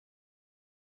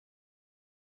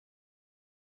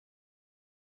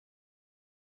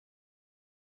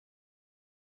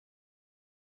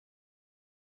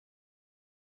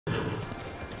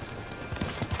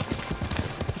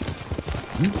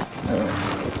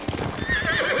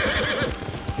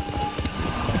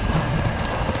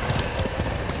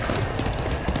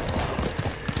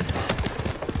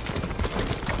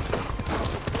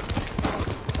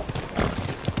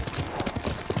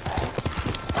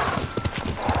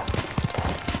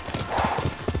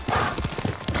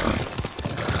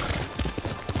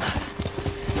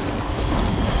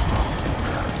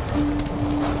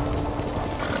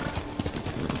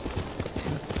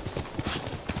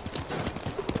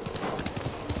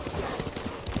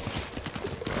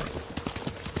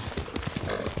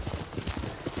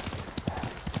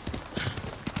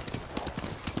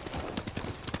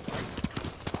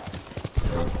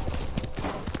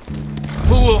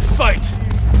Who will fight?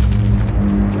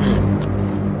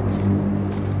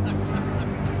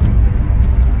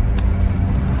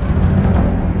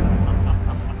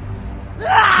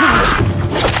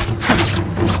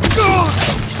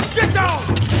 Get down!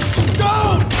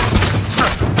 Down!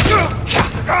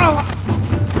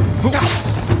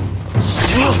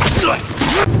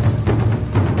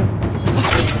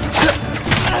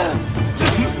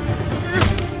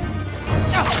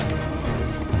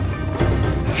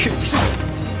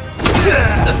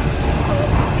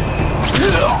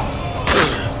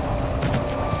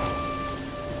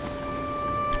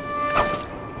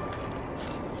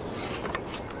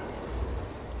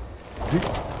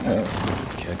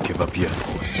 Can't give up yet,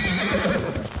 boy.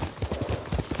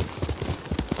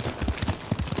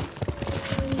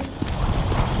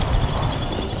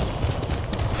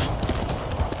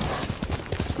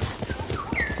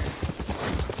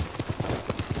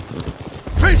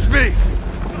 Face me!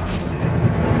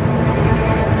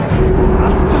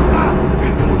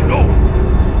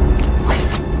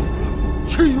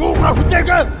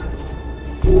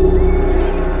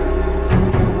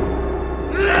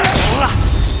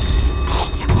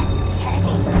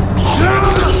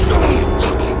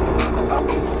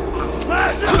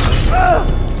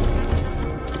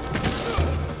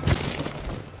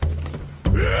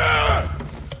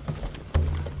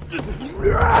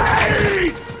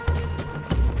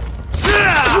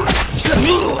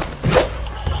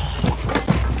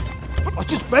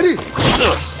 Ready?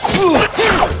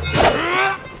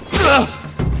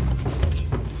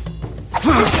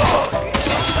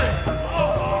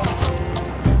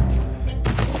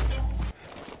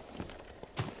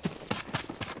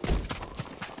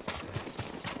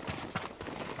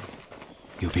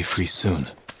 You'll be free soon.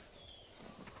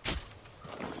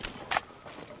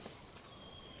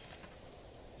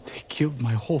 They killed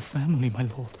my whole family, my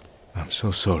lord. I'm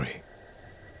so sorry.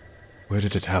 Where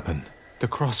did it happen? The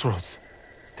crossroads.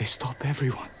 They stop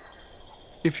everyone.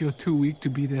 If you're too weak to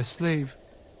be their slave,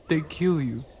 they kill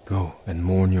you. Go and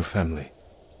mourn your family.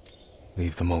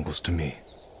 Leave the Mongols to me.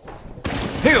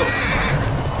 Heal!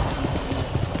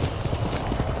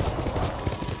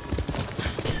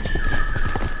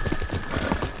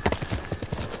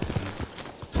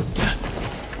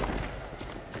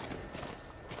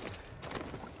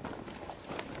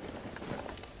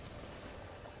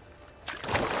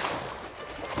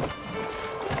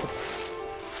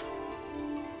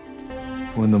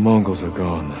 When the Mongols are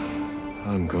gone,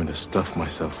 I'm going to stuff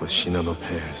myself with shinano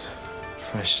pears,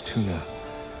 fresh tuna,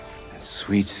 and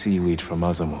sweet seaweed from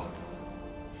Azamo.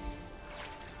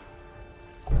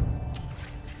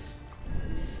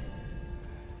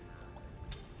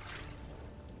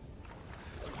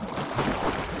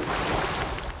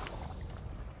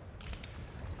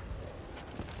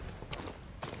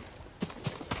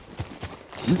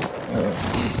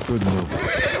 Good move.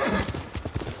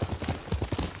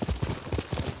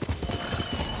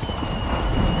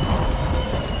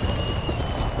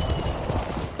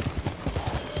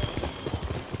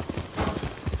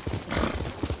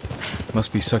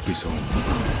 Must be Saki's home.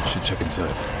 Should check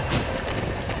inside.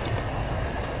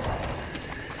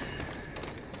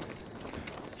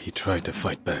 He tried to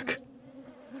fight back.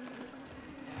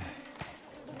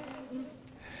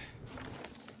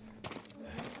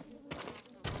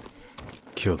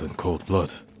 Killed in cold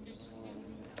blood.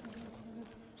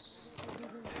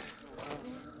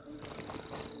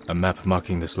 A map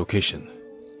marking this location.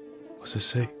 What's it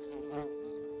say?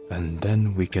 And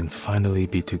then we can finally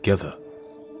be together.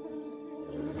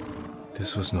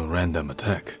 This was no random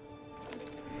attack.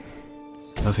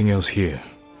 Nothing else here.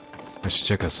 I should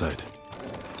check outside.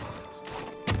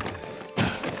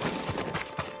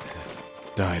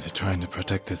 Died trying to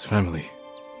protect his family.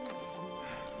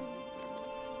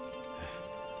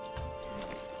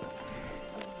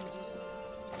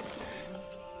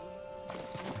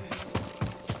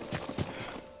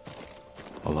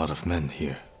 A lot of men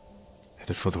here,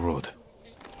 headed for the road.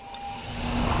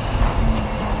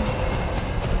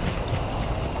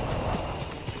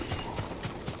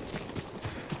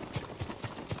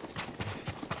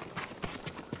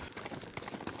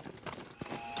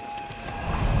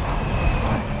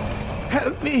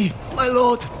 me, my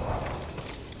lord.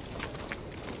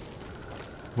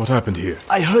 What happened here?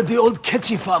 I heard the old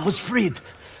Ketchy farm was freed.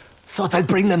 Thought I'd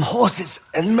bring them horses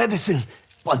and medicine.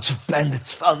 Bunch of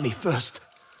bandits found me first.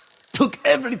 Took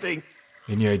everything.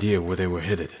 Any idea where they were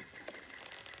headed?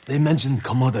 They mentioned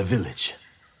Komoda village.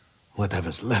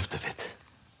 Whatever's left of it.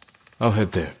 I'll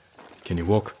head there. Can you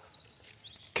walk?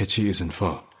 Ketchy isn't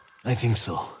far. I think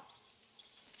so.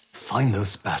 Find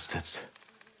those bastards.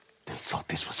 They thought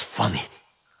this was funny.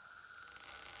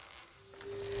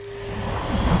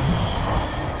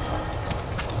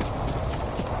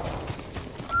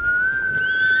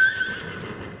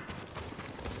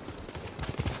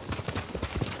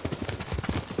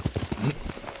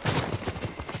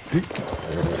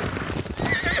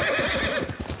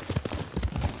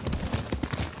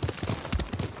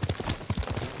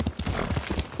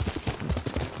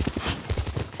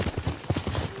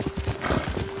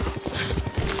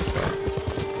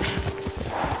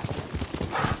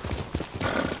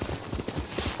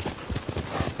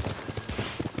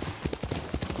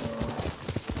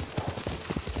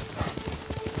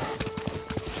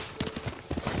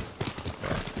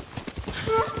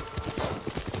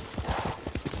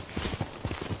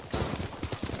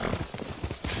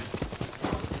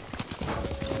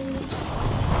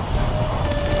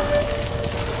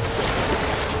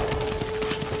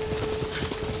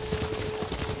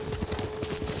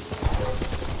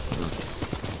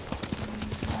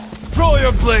 Draw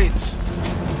your blades!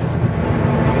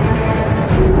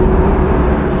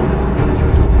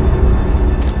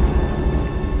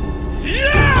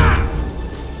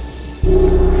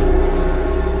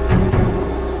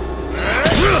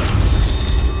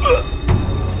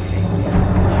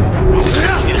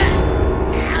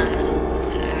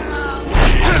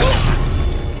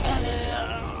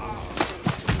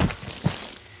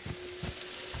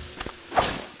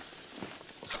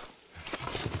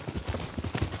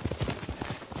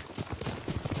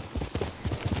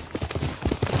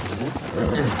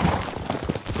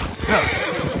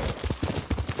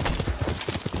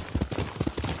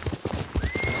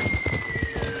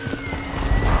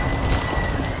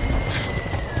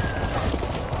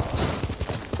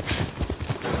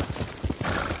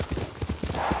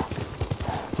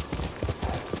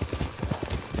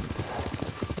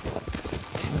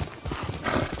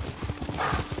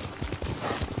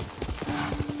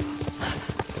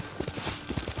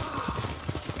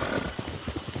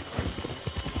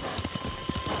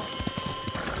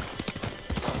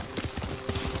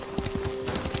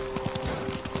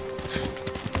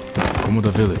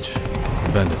 Komoda village.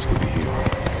 The bandits could be here.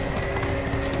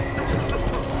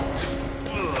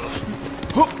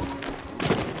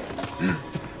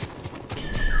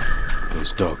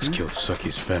 Those dogs killed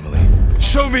Saki's family.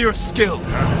 Show me your skill!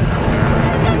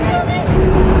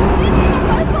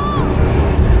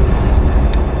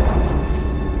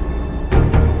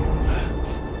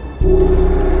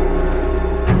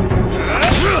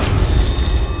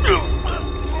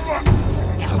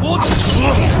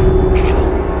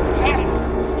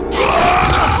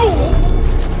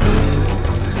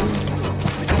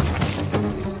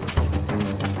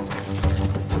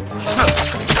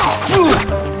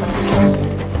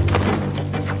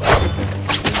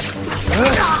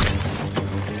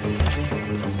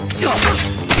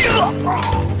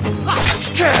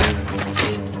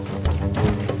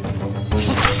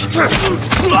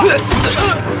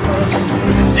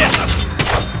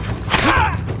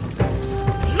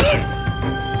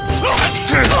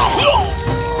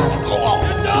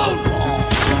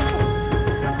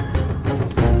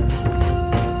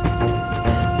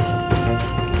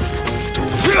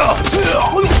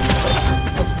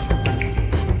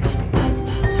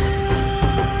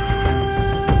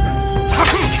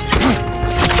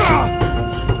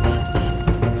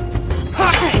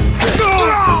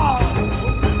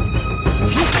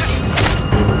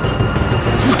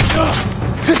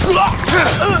 It's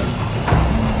locked!